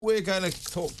We're going to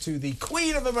talk to the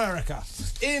Queen of America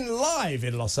live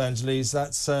in Los Angeles.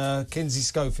 That's Kinsey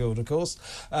Schofield, of course.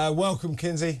 Welcome,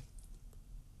 Kinsey.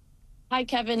 Hi,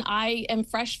 Kevin. I am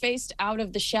fresh-faced out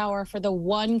of the shower for the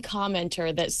one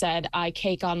commenter that said I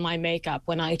cake on my makeup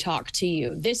when I talk to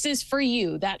you. This is for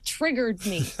you. That triggered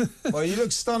me. Well, you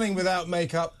look stunning without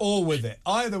makeup or with it.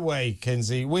 Either way,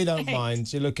 Kinsey, we don't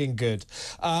mind. You're looking good.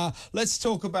 Let's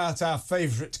talk about our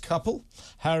favourite couple,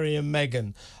 Harry and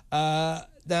Meghan.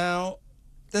 Now,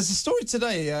 there's a story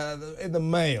today in the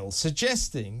Mail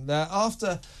suggesting that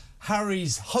after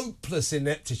Harry's hopeless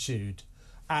ineptitude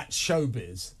at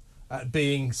showbiz,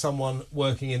 being someone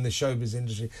working in the showbiz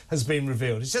industry, has been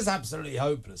revealed. It's just absolutely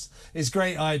hopeless. His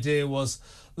great idea was,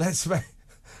 let's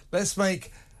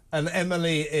make an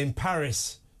Emily in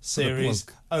Paris series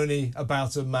only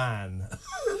about a man.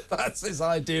 That's his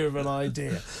idea of an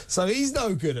idea. So he's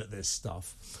no good at this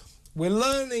stuff. We're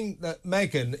learning that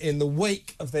Meghan, in the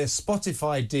wake of their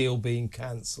Spotify deal being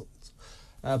cancelled.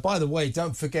 By the way,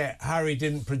 don't forget, Harry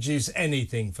didn't produce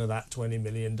anything for that $20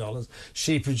 million.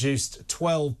 She produced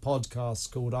 12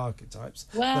 podcasts called Archetypes.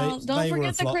 Well, don't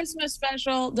forget the Christmas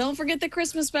special. Don't forget the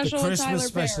Christmas special with Tyler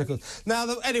Perry.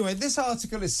 Now, anyway, this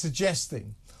article is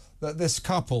suggesting that this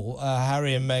couple,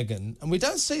 Harry and Meghan, and we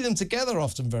don't see them together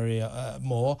often very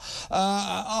more,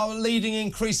 are leading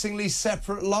increasingly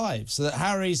separate lives. So that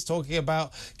Harry's talking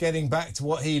about getting back to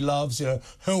what he loves, you know,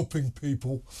 helping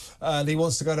people. And he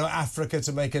wants to go to Africa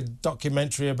to make a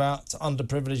documentary about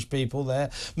underprivileged people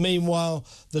there. Meanwhile,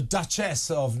 the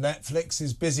Duchess of Netflix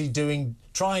is busy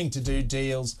trying to do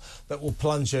deals that will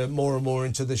plunge her more and more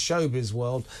into the showbiz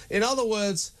world. In other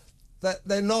words, that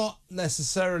they're not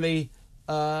necessarily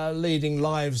leading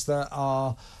lives that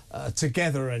are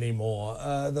together anymore,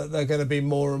 that they're going to be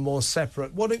more and more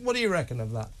separate. What do you reckon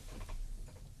of that?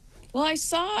 Well, I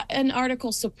saw an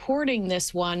article supporting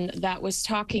this one that was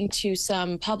talking to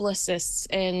some publicists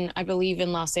I believe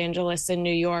in Los Angeles and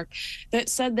New York, that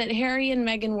said that Harry and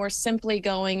Meghan were simply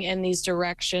going in these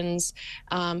directions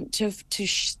to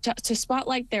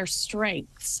spotlight their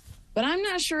strengths. But I'm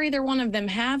not sure either one of them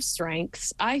have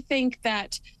strengths. I think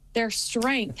that their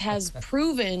strength has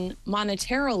proven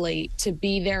monetarily to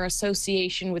be their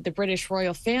association with the British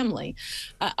royal family.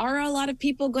 Are a lot of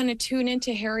people going to tune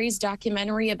into Harry's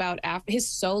documentary about his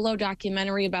solo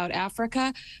documentary about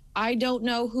Africa? I don't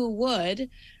know who would,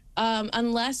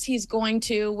 unless he's going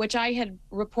to, which I had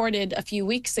reported a few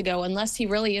weeks ago, unless he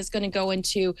really is going to go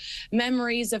into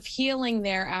memories of healing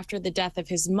there after the death of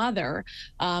his mother,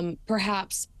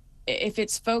 perhaps. If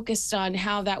it's focused on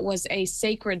how that was a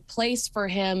sacred place for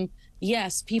him,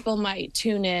 yes, people might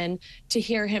tune in to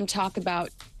hear him talk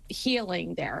about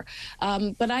healing there.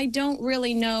 But I don't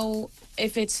really know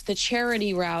if it's the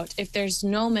charity route, if there's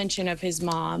no mention of his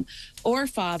mom or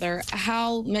father,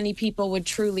 how many people would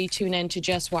truly tune in to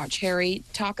just watch Harry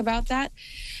talk about that.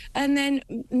 And then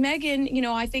Meghan, you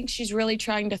know, I think she's really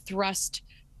trying to thrust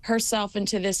herself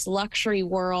into this luxury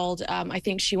world. I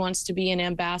think she wants to be an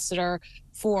ambassador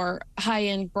for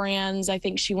high-end brands. I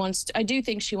do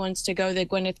think she wants to go the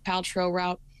Gwyneth Paltrow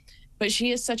route, but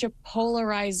she is such a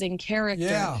polarizing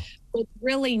character with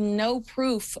really no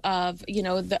proof of, you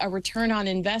know, a return on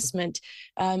investment.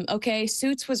 Okay,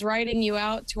 Suits was writing you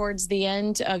out towards the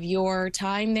end of your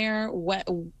time there.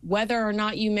 Whether or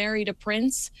not you married a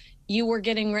prince, you were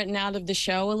getting written out of the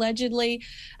show, allegedly.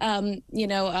 You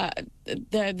know,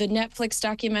 the Netflix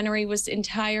documentary was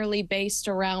entirely based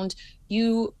around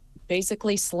you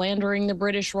basically slandering the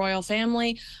British royal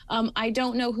family. I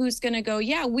don't know who's going to go,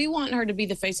 yeah, we want her to be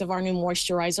the face of our new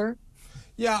moisturizer.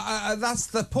 Yeah, that's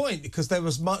the point, because there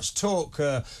was much talk,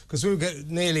 because we were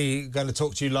nearly going to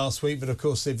talk to you last week, but of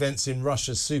course the events in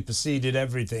Russia superseded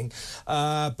everything.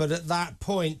 But at that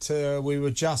point, we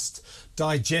were just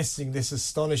digesting this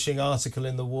astonishing article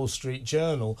in the Wall Street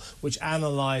Journal, which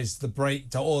analysed the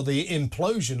breakdown or the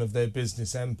implosion of their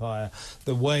business empire,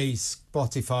 the way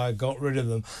Spotify got rid of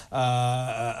them.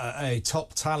 A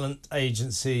top talent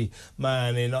agency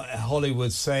man in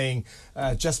Hollywood saying,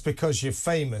 just because you're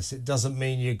famous, it doesn't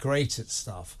mean you're great at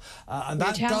stuff. And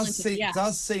that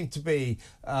does seem to be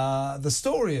the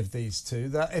story of these two,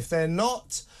 that if they're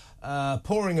not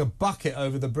pouring a bucket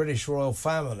over the British royal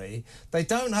family, they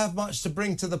don't have much to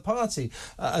bring to the party.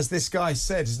 As this guy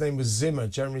said, his name was Zimmer,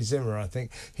 Jeremy Zimmer, I think.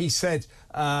 He said,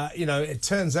 you know, it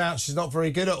turns out she's not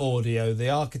very good at audio. The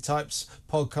Archetypes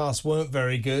podcasts weren't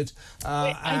very good.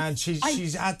 And she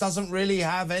doesn't really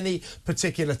have any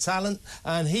particular talent.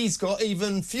 And he's got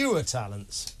even fewer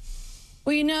talents.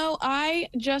 Well, I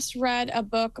just read a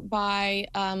book by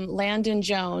Landon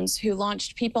Jones, who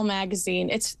launched People magazine.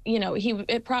 It's,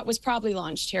 was probably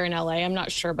launched here in LA. I'm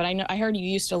not sure, but I heard you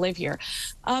used to live here.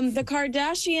 The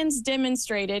Kardashians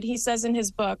demonstrated, he says in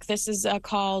his book, this is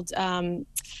called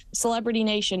Celebrity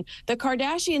Nation. The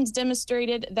Kardashians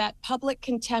demonstrated that public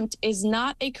contempt is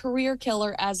not a career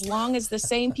killer as long as the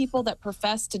same people that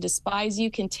profess to despise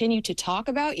you continue to talk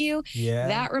about you. Yeah.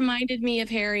 That reminded me of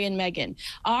Harry and Meghan.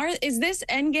 Is this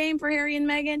endgame for Harry and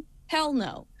Meghan? Hell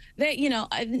no.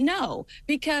 No,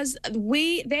 because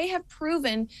they have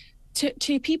proven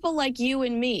to people like you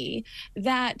and me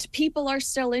that people are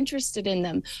still interested in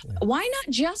them. Yeah. Why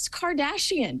not just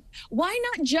Kardashian? Why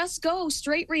not just go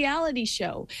straight reality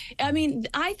show? I mean,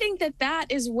 I think that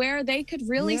is where they could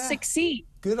really succeed.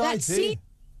 Good idea.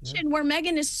 Where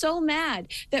Meghan is so mad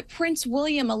that Prince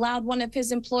William allowed one of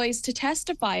his employees to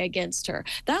testify against her.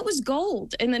 That was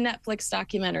gold in the Netflix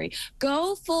documentary.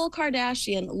 Go full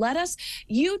Kardashian.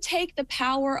 You take the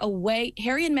power away.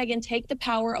 Harry and Meghan take the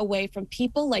power away from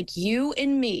people like you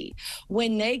and me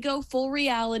when they go full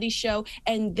reality show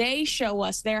and they show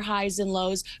us their highs and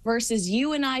lows versus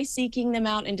you and I seeking them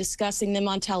out and discussing them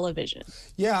on television.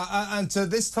 Yeah, and so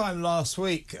this time last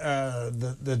week, all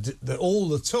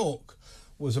the talk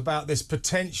was about this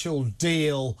potential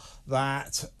deal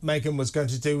that Meghan was going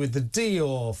to do with the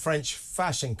Dior French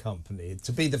fashion company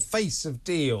to be the face of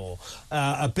Dior,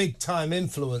 a big-time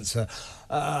influencer,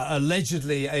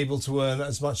 allegedly able to earn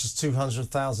as much as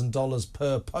 $200,000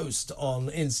 per post on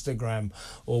Instagram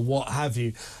or what have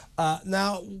you.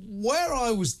 Now, where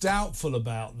I was doubtful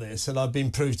about this, and I've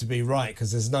been proved to be right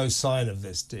because there's no sign of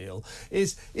this deal,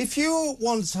 is if you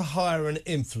want to hire an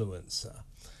influencer,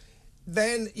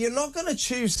 then you're not going to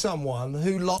choose someone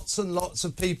who lots and lots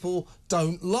of people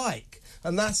don't like.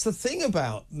 And that's the thing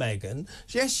about Meghan.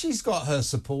 Yes, she's got her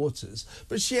supporters,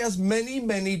 but she has many,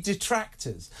 many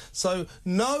detractors. So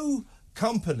no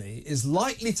company is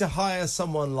likely to hire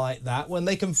someone like that when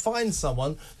they can find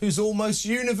someone who's almost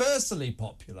universally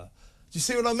popular. Do you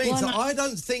see what I mean? So I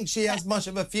don't think she has much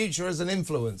of a future as an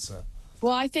influencer.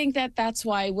 Well, I think that's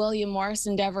why William Morris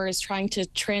Endeavor is trying to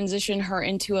transition her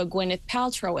into a Gwyneth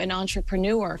Paltrow, an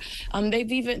entrepreneur.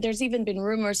 There's even been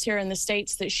rumors here in the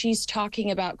States that she's talking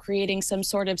about creating some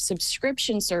sort of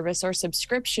subscription service or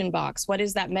subscription box. What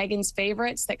is that? Meghan's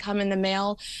Favorites that come in the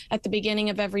mail at the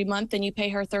beginning of every month, and you pay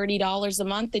her $30 a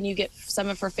month and you get some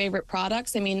of her favorite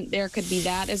products. I mean, there could be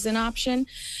that as an option.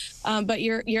 But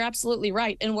you're absolutely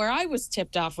right. And where I was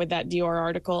tipped off with that Dior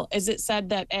article is it said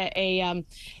that a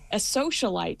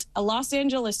socialite, a Los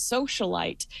Angeles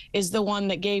socialite, is the one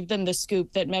that gave them the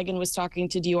scoop that Meghan was talking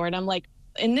to Dior. And I'm like,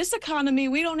 in this economy,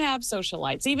 we don't have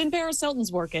socialites. Even Paris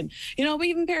Hilton's working.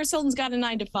 Even Paris Hilton's got a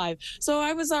 9-to-5. So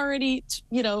I was already,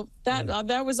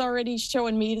 that was already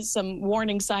showing me some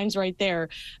warning signs right there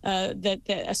that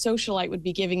a socialite would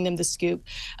be giving them the scoop.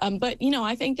 But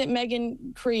I think that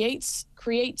Meghan creates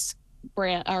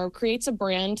a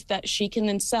brand that she can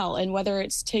then sell, and whether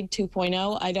it's TIG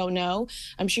 2.0, I don't know.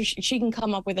 I'm sure she can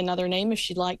come up with another name if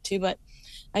she'd like to, but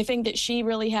I think that she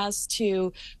really has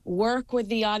to work with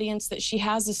the audience that she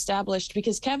has established,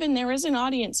 because Kevin, there is an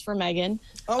audience for Meghan.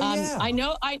 Oh, yeah.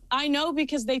 I know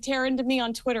because they tear into me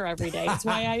on Twitter every day. That's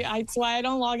why I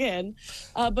don't log in.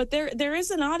 But there is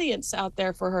an audience out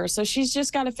there for her. So she's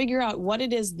just got to figure out what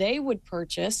it is they would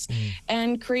purchase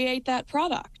and create that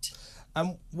product.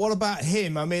 And what about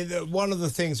him? I mean, one of the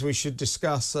things we should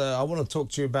discuss, I want to talk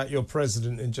to you about your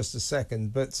president in just a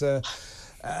second, but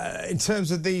in terms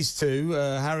of these two,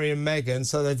 Harry and Meghan,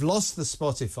 so they've lost the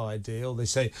Spotify deal. They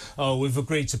say, oh, we've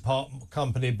agreed to part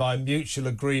company by mutual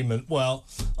agreement. Well,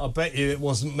 I bet you it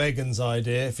wasn't Meghan's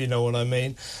idea, if you know what I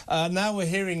mean. Now we're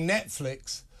hearing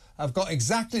Netflix have got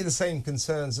exactly the same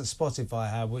concerns that Spotify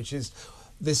have, which is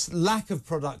this lack of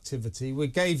productivity. We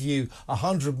gave you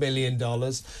 $100 million.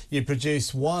 You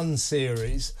produced one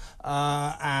series,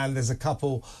 and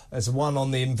there's one on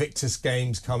the Invictus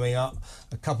Games coming up,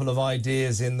 a couple of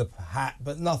ideas in the hat,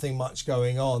 but nothing much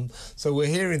going on. So we're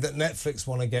hearing that Netflix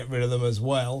want to get rid of them as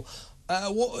well.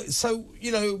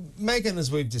 Meghan,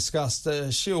 as we've discussed,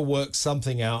 she'll work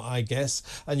something out, I guess.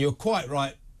 And you're quite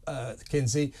right,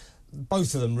 Kinsey.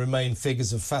 Both of them remain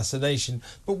figures of fascination.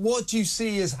 But what do you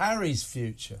see as Harry's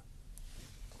future?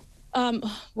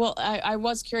 Well, I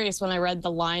was curious when I read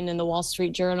the line in the Wall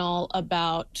Street Journal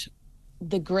about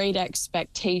the Great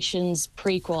Expectations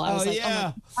prequel. I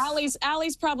was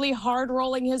Ali's probably hard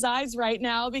rolling his eyes right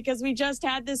now, because we just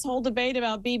had this whole debate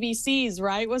about BBC's,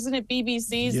 right? Wasn't it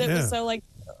BBC's that was so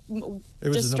It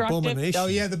was an destructive. abomination. Oh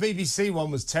yeah, the BBC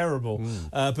one was terrible.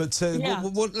 Yeah.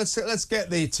 Let's get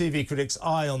the TV critics'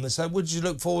 eye on this. Would you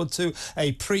look forward to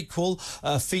a prequel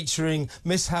featuring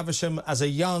Miss Havisham as a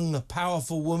young,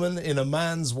 powerful woman in a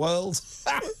man's world?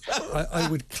 I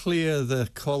would clear the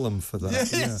column for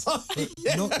that. Yes,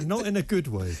 Yeah. Not in a good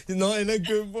way. Not in a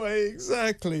good way,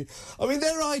 exactly. I mean,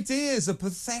 their ideas are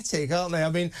pathetic, aren't they? I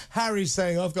mean, Harry's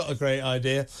saying, I've got a great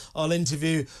idea. I'll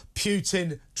interview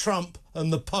Putin, Trump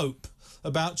and the Pope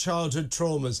about childhood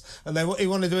traumas. And he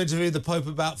wanted to interview the Pope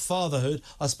about fatherhood.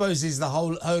 I suppose he's the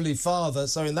Holy Father,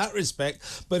 so in that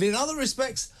respect. But in other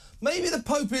respects, maybe the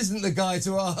Pope isn't the guy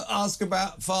to ask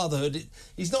about fatherhood.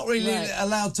 He's not really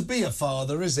allowed to be a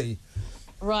father, is he?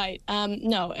 Right.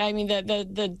 No, I mean,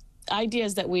 the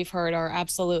ideas that we've heard are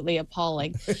absolutely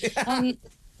appalling.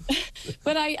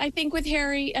 But I think with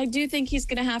Harry, I do think he's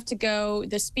going to have to go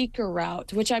the speaker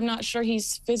route, which I'm not sure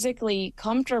he's physically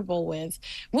comfortable with.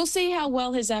 We'll see how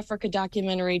well his Africa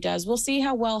documentary does. We'll see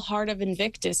how well Heart of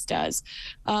Invictus does.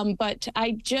 But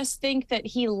I just think that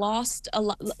he lost a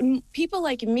lot. People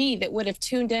like me that would have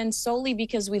tuned in solely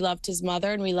because we loved his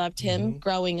mother and we loved him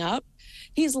growing up.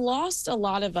 He's lost a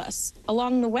lot of us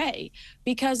along the way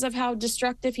because of how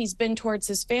destructive he's been towards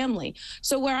his family.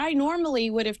 So where I normally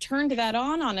would have turned that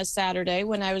on a Saturday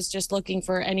when I was just looking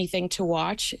for anything to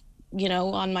watch, you know,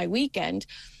 on my weekend,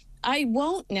 I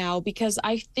won't now because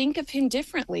I think of him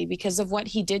differently because of what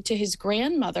he did to his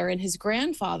grandmother and his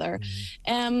grandfather.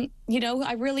 You know,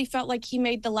 I really felt like he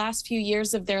made the last few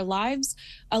years of their lives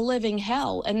a living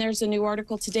hell. And there's a new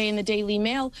article today in the Daily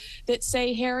Mail that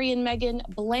say Harry and Meghan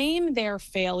blame their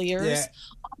failures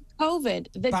on COVID,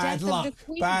 the death of the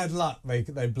Queen. Bad luck, they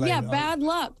blame it on. Bad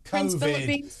luck. COVID. Prince Philip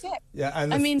being sick. Yeah,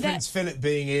 and Prince Philip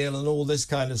being ill and all this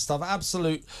kind of stuff.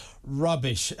 Absolute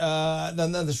rubbish.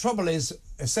 Then the trouble is,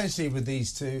 essentially with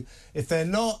these two, if they're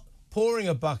not pouring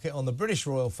a bucket on the British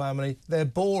royal family, they're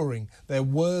boring. They're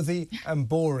worthy and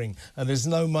boring, and there's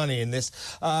no money in this.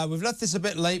 We've left this a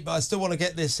bit late, but I still want to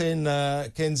get this in,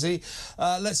 Kinsey.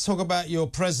 Let's talk about your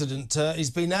president. He's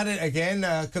been at it again,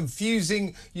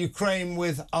 confusing Ukraine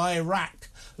with Iraq.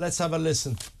 Let's have a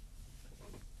listen.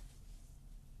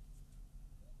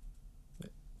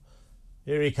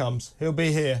 Here he comes. He'll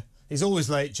be here. He's always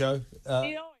late, Joe.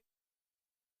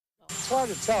 It's hard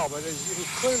to tell, but he's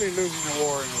clearly losing the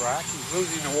war in Iraq. He's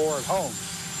losing the war at home.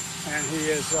 And he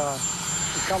has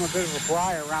become a bit of a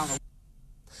briar around the world.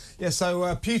 Yeah, so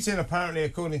Putin, apparently,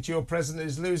 according to your president,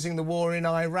 is losing the war in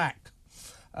Iraq,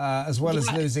 as well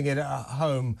as losing it at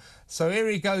home. So here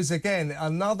he goes again,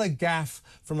 another gaffe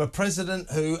from a president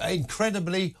who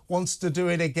incredibly wants to do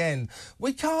it again.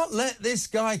 We can't let this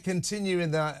guy continue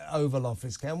in the Oval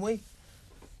Office, can we?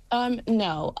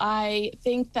 No, I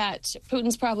think that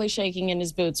Putin's probably shaking in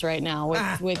his boots right now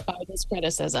with Biden's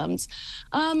criticisms.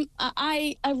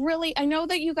 I know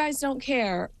that you guys don't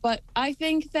care, but I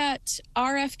think that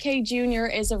RFK Jr.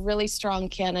 is a really strong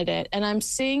candidate, and I'm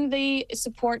seeing the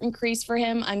support increase for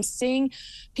him. I'm seeing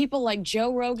people like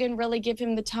Joe Rogan really give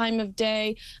him the time of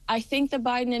day. I think the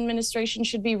Biden administration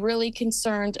should be really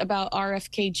concerned about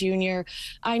RFK Jr.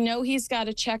 I know he's got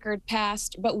a checkered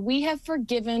past, but we have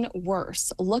forgiven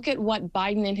worse. Look at what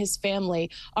Biden and his family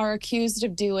are accused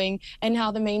of doing and how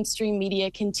the mainstream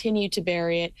media continue to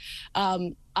bury it.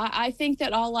 I think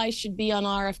that all eyes should be on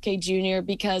RFK Jr.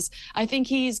 because I think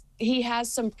he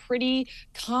has some pretty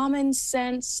common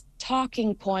sense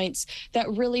talking points that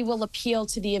really will appeal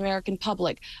to the American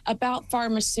public about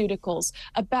pharmaceuticals,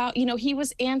 about, you know, he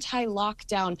was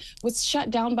anti-lockdown, was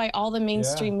shut down by all the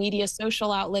mainstream media,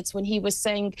 social outlets when he was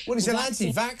saying... Well, he's an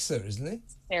anti-vaxxer, isn't he?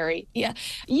 Yeah,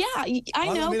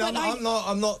 I know.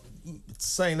 I'm not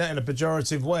saying that in a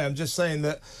pejorative way. I'm just saying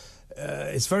that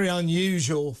it's very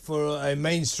unusual for a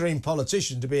mainstream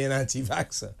politician to be an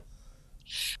anti-vaxxer.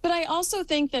 But I also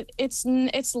think that it's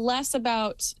less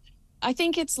about. I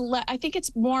think it's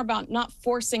more about not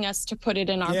forcing us to put it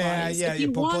in our bodies. If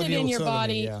you want it in your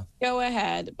body, go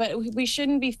ahead. But we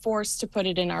shouldn't be forced to put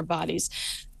it in our bodies.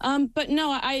 But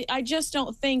no, I just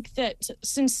don't think that,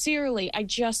 sincerely, I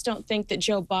just don't think that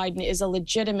Joe Biden is a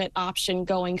legitimate option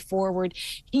going forward.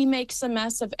 He makes a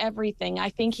mess of everything. I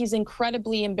think he's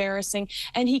incredibly embarrassing,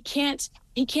 and he can't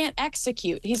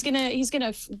execute. He's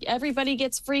gonna everybody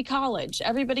gets free college.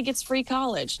 Everybody gets free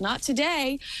college. Not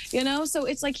today, you know? So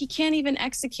it's like he can't even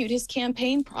execute his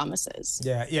campaign promises.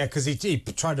 Yeah, because he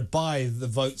tried to buy the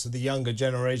votes of the younger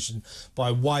generation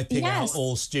by wiping out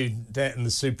all student debt, and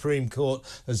the Supreme Court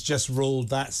has just ruled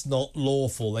that's not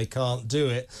lawful. They can't do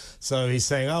it. So he's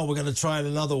saying, oh, we're going to try it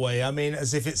another way. I mean,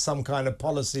 as if it's some kind of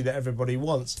policy that everybody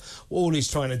wants. All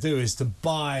he's trying to do is to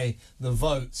buy the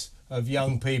votes of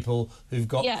young people who've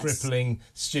got Yes. crippling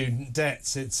student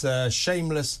debts. It's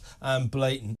shameless and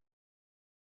blatant.